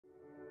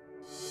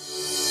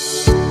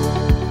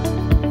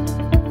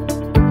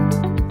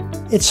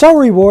It's so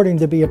rewarding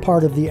to be a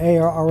part of the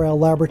ARRL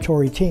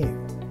Laboratory team.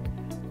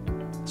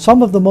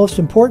 Some of the most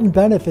important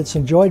benefits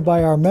enjoyed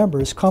by our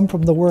members come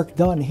from the work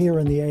done here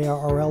in the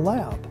ARRL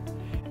Lab.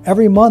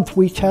 Every month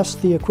we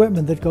test the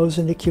equipment that goes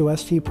into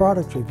QST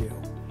product review.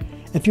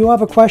 If you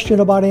have a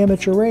question about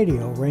amateur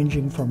radio,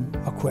 ranging from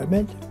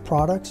equipment,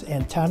 products,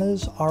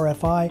 antennas,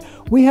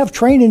 RFI, we have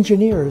trained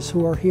engineers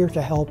who are here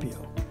to help you.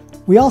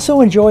 We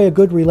also enjoy a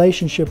good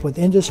relationship with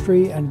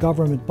industry and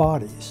government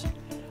bodies.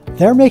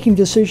 They're making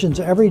decisions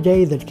every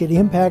day that can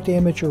impact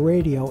amateur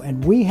radio,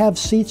 and we have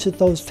seats at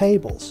those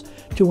tables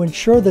to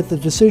ensure that the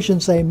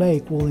decisions they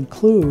make will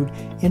include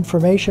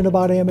information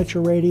about amateur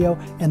radio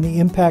and the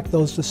impact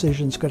those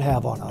decisions could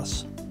have on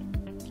us.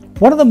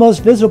 One of the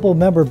most visible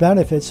member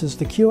benefits is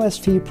the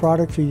QST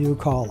product review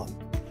column.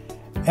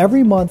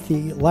 Every month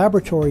the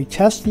laboratory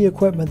tests the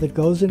equipment that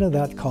goes into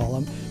that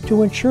column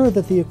to ensure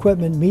that the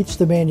equipment meets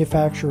the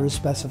manufacturer's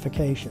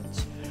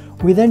specifications.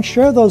 We then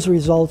share those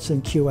results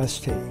in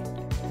QST.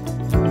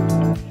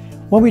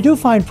 When we do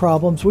find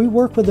problems, we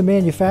work with the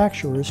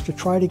manufacturers to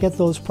try to get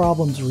those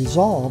problems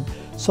resolved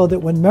so that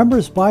when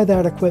members buy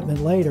that equipment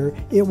later,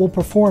 it will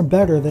perform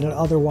better than it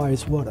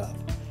otherwise would have.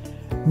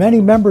 Many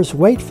members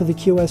wait for the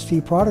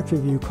QST product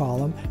review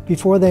column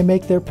before they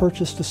make their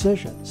purchase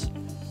decisions.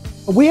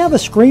 We have a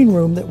screen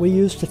room that we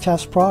use to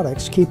test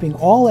products, keeping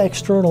all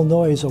external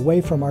noise away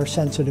from our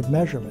sensitive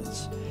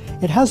measurements.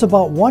 It has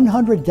about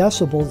 100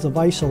 decibels of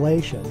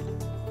isolation.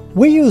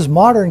 We use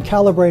modern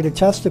calibrated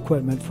test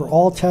equipment for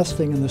all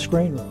testing in the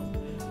screen room.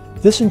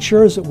 This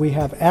ensures that we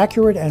have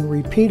accurate and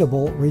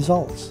repeatable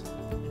results.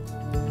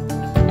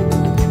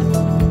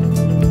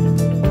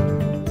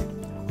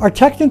 Our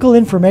Technical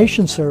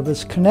Information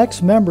Service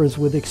connects members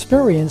with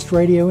experienced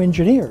radio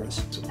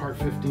engineers. Part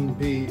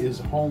 15B is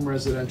a home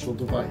residential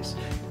device.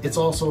 It's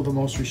also the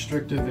most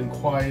restrictive and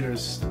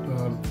quietest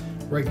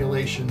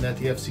regulation that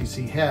the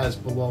FCC has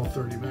below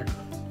 30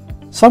 megahertz.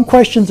 Some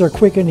questions are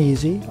quick and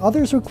easy,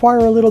 others require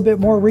a little bit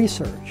more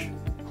research.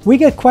 We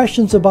get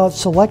questions about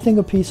selecting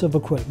a piece of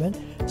equipment,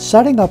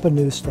 setting up a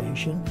new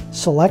station,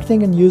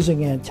 selecting and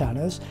using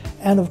antennas,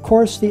 and of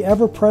course the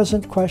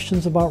ever-present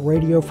questions about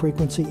radio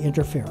frequency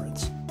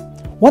interference.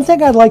 One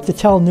thing I'd like to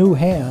tell new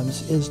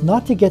hands is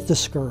not to get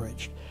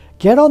discouraged.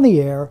 Get on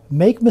the air,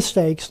 make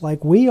mistakes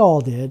like we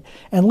all did,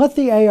 and let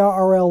the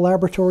ARRL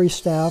Laboratory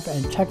staff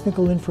and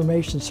Technical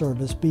Information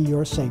Service be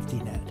your safety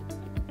net.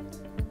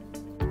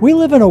 We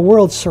live in a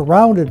world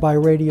surrounded by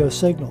radio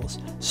signals.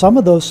 Some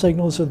of those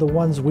signals are the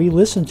ones we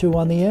listen to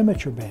on the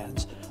amateur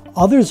bands.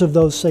 Others of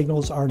those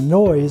signals are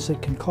noise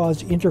that can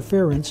cause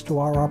interference to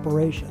our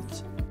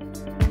operations.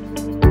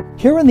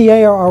 Here in the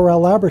ARRL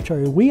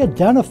Laboratory, we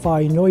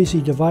identify noisy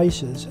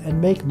devices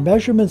and make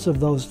measurements of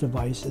those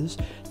devices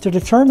to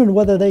determine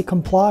whether they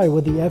comply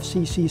with the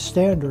FCC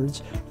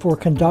standards for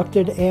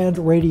conducted and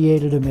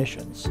radiated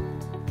emissions.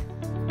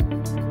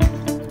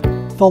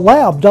 The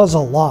lab does a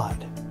lot.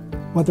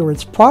 Whether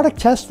it's product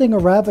testing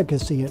or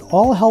advocacy, it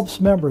all helps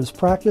members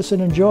practice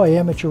and enjoy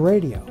amateur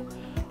radio.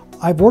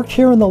 I've worked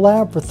here in the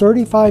lab for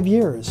 35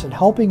 years, and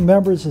helping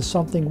members is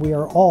something we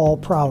are all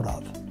proud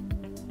of.